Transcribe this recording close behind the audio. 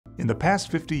In the past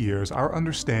 50 years, our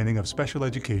understanding of special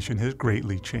education has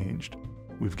greatly changed.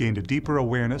 We've gained a deeper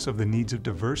awareness of the needs of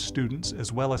diverse students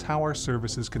as well as how our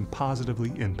services can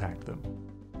positively impact them.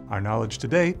 Our knowledge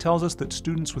today tells us that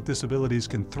students with disabilities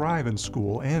can thrive in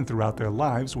school and throughout their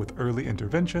lives with early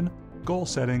intervention, goal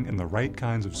setting, and the right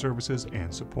kinds of services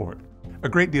and support. A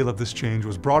great deal of this change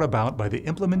was brought about by the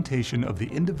implementation of the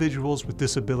Individuals with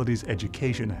Disabilities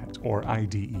Education Act, or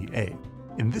IDEA.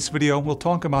 In this video, we'll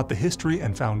talk about the history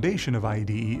and foundation of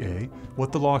IDEA,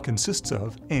 what the law consists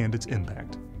of, and its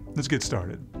impact. Let's get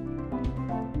started.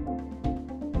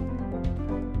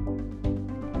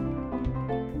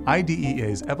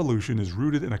 IDEA's evolution is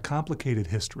rooted in a complicated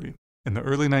history. In the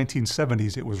early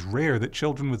 1970s, it was rare that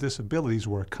children with disabilities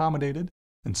were accommodated,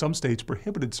 and some states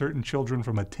prohibited certain children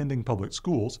from attending public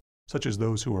schools, such as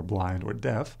those who were blind or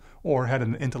deaf, or had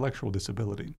an intellectual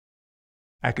disability.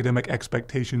 Academic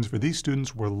expectations for these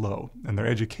students were low, and their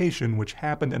education, which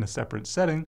happened in a separate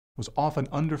setting, was often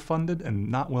underfunded and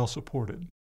not well supported.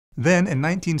 Then, in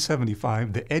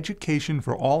 1975, the Education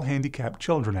for All Handicapped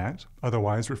Children Act,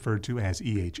 otherwise referred to as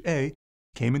EHA,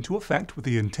 came into effect with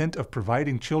the intent of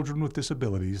providing children with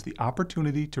disabilities the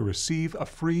opportunity to receive a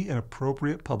free and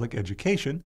appropriate public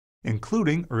education,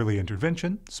 including early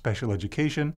intervention, special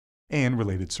education, and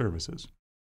related services.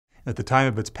 At the time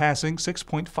of its passing,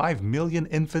 6.5 million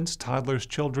infants, toddlers,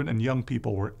 children, and young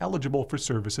people were eligible for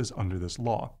services under this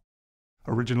law.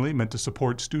 Originally meant to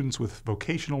support students with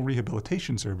vocational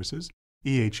rehabilitation services,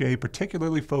 EHA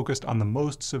particularly focused on the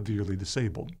most severely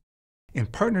disabled. In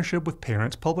partnership with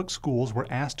parents, public schools were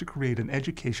asked to create an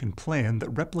education plan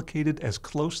that replicated as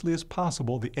closely as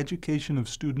possible the education of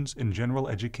students in general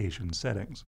education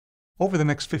settings. Over the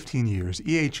next 15 years,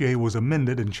 EHA was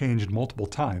amended and changed multiple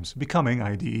times, becoming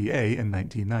IDEA in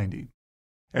 1990.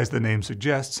 As the name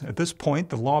suggests, at this point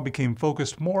the law became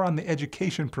focused more on the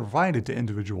education provided to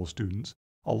individual students,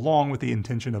 along with the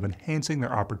intention of enhancing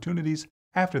their opportunities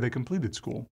after they completed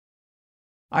school.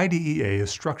 IDEA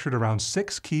is structured around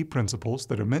 6 key principles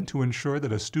that are meant to ensure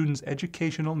that a student's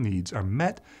educational needs are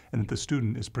met and that the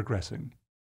student is progressing.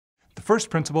 The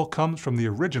first principle comes from the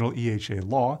original EHA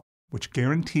law, which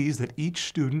guarantees that each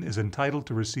student is entitled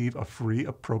to receive a free,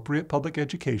 appropriate public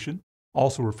education,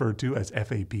 also referred to as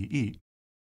FAPE.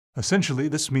 Essentially,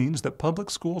 this means that public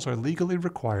schools are legally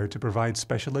required to provide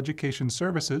special education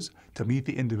services to meet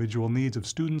the individual needs of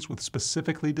students with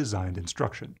specifically designed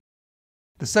instruction.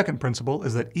 The second principle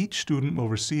is that each student will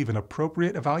receive an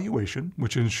appropriate evaluation,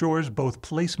 which ensures both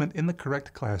placement in the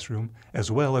correct classroom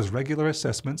as well as regular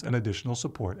assessments and additional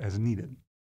support as needed.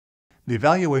 The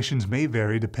evaluations may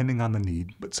vary depending on the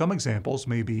need, but some examples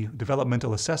may be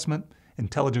developmental assessment,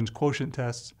 intelligence quotient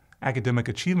tests, academic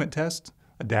achievement tests,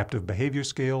 adaptive behavior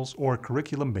scales, or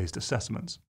curriculum-based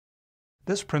assessments.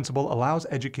 This principle allows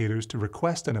educators to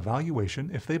request an evaluation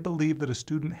if they believe that a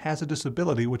student has a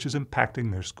disability which is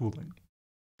impacting their schooling.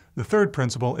 The third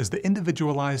principle is the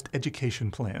Individualized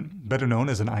Education Plan, better known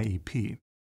as an IEP.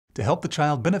 To help the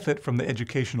child benefit from the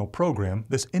educational program,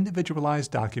 this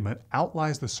individualized document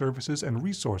outlines the services and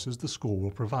resources the school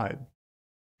will provide.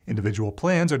 Individual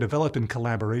plans are developed in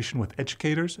collaboration with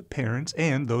educators, parents,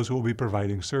 and those who will be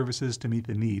providing services to meet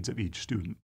the needs of each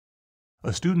student.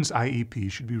 A student's IEP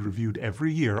should be reviewed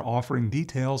every year, offering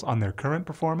details on their current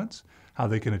performance, how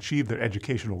they can achieve their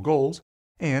educational goals,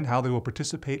 and how they will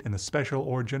participate in the special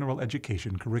or general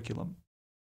education curriculum.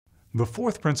 The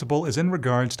fourth principle is in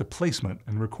regards to placement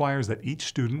and requires that each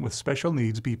student with special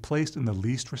needs be placed in the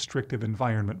least restrictive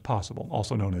environment possible,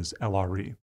 also known as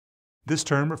LRE. This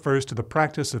term refers to the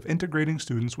practice of integrating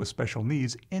students with special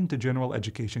needs into general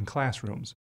education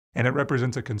classrooms, and it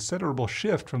represents a considerable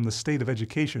shift from the state of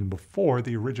education before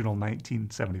the original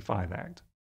 1975 Act.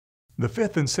 The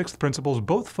fifth and sixth principles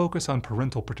both focus on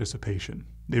parental participation.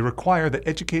 They require that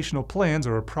educational plans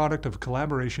are a product of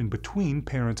collaboration between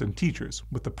parents and teachers,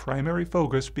 with the primary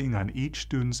focus being on each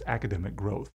student's academic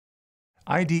growth.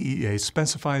 IDEA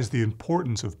specifies the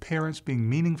importance of parents being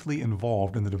meaningfully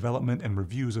involved in the development and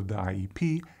reviews of the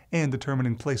IEP and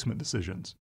determining placement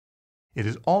decisions. It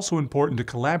is also important to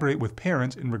collaborate with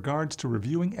parents in regards to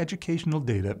reviewing educational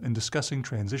data and discussing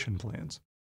transition plans.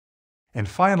 And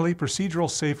finally, procedural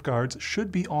safeguards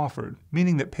should be offered,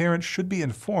 meaning that parents should be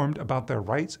informed about their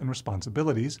rights and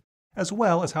responsibilities, as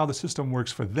well as how the system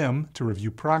works for them to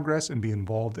review progress and be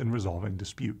involved in resolving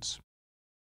disputes.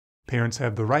 Parents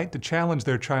have the right to challenge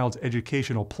their child's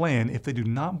educational plan if they do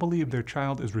not believe their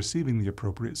child is receiving the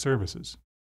appropriate services.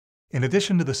 In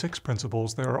addition to the 6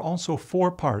 principles, there are also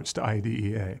 4 parts to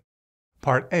IDEA.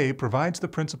 Part A provides the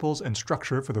principles and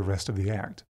structure for the rest of the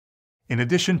Act. In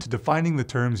addition to defining the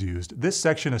terms used, this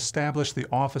section established the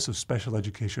Office of Special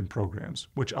Education Programs,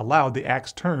 which allowed the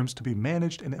Act's terms to be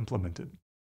managed and implemented.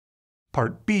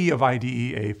 Part B of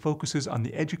IDEA focuses on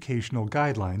the educational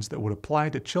guidelines that would apply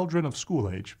to children of school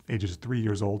age, ages 3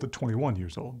 years old to 21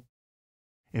 years old.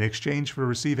 In exchange for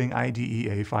receiving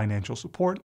IDEA financial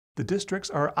support, the districts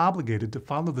are obligated to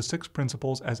follow the 6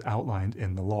 principles as outlined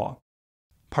in the law.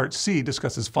 Part C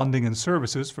discusses funding and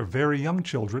services for very young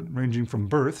children ranging from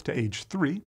birth to age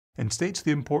 3 and states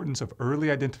the importance of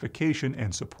early identification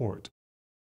and support.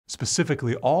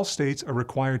 Specifically, all states are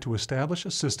required to establish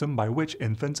a system by which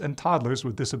infants and toddlers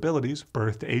with disabilities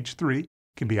birth to age 3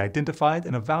 can be identified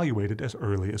and evaluated as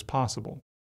early as possible.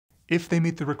 If they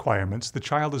meet the requirements, the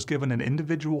child is given an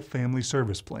Individual Family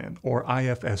Service Plan, or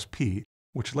IFSP,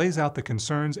 which lays out the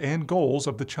concerns and goals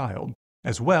of the child,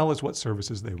 as well as what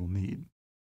services they will need.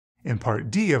 In Part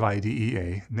D of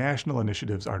IDEA, national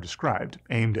initiatives are described,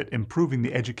 aimed at improving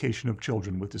the education of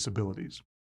children with disabilities.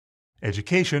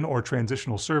 Education or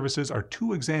transitional services are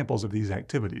 2 examples of these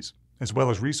activities, as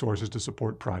well as resources to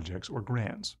support projects or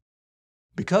grants.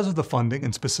 Because of the funding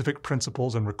and specific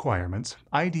principles and requirements,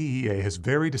 IDEA has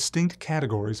very distinct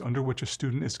categories under which a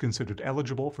student is considered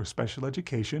eligible for special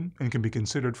education and can be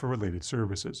considered for related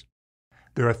services.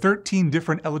 There are 13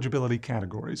 different eligibility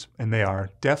categories, and they are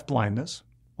deaf-blindness,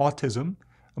 autism,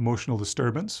 emotional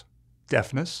disturbance,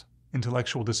 deafness,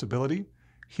 intellectual disability,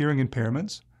 hearing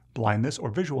impairments, blindness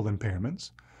or visual impairments,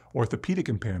 orthopedic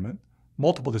impairment,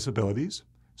 multiple disabilities,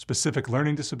 specific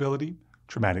learning disability,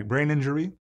 traumatic brain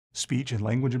injury, speech and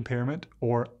language impairment,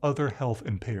 or other health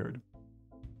impaired.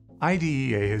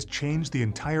 IDEA has changed the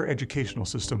entire educational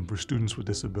system for students with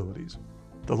disabilities.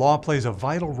 The law plays a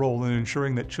vital role in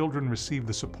ensuring that children receive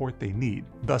the support they need,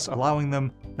 thus allowing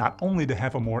them not only to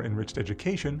have a more enriched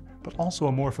education, but also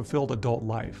a more fulfilled adult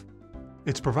life.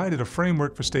 It's provided a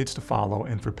framework for states to follow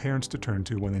and for parents to turn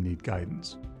to when they need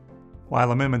guidance.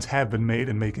 While amendments have been made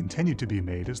and may continue to be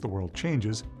made as the world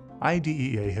changes,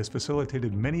 IDEA has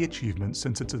facilitated many achievements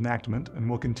since its enactment and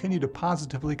will continue to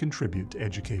positively contribute to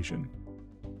education.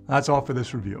 That's all for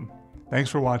this review. Thanks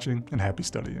for watching and happy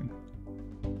studying.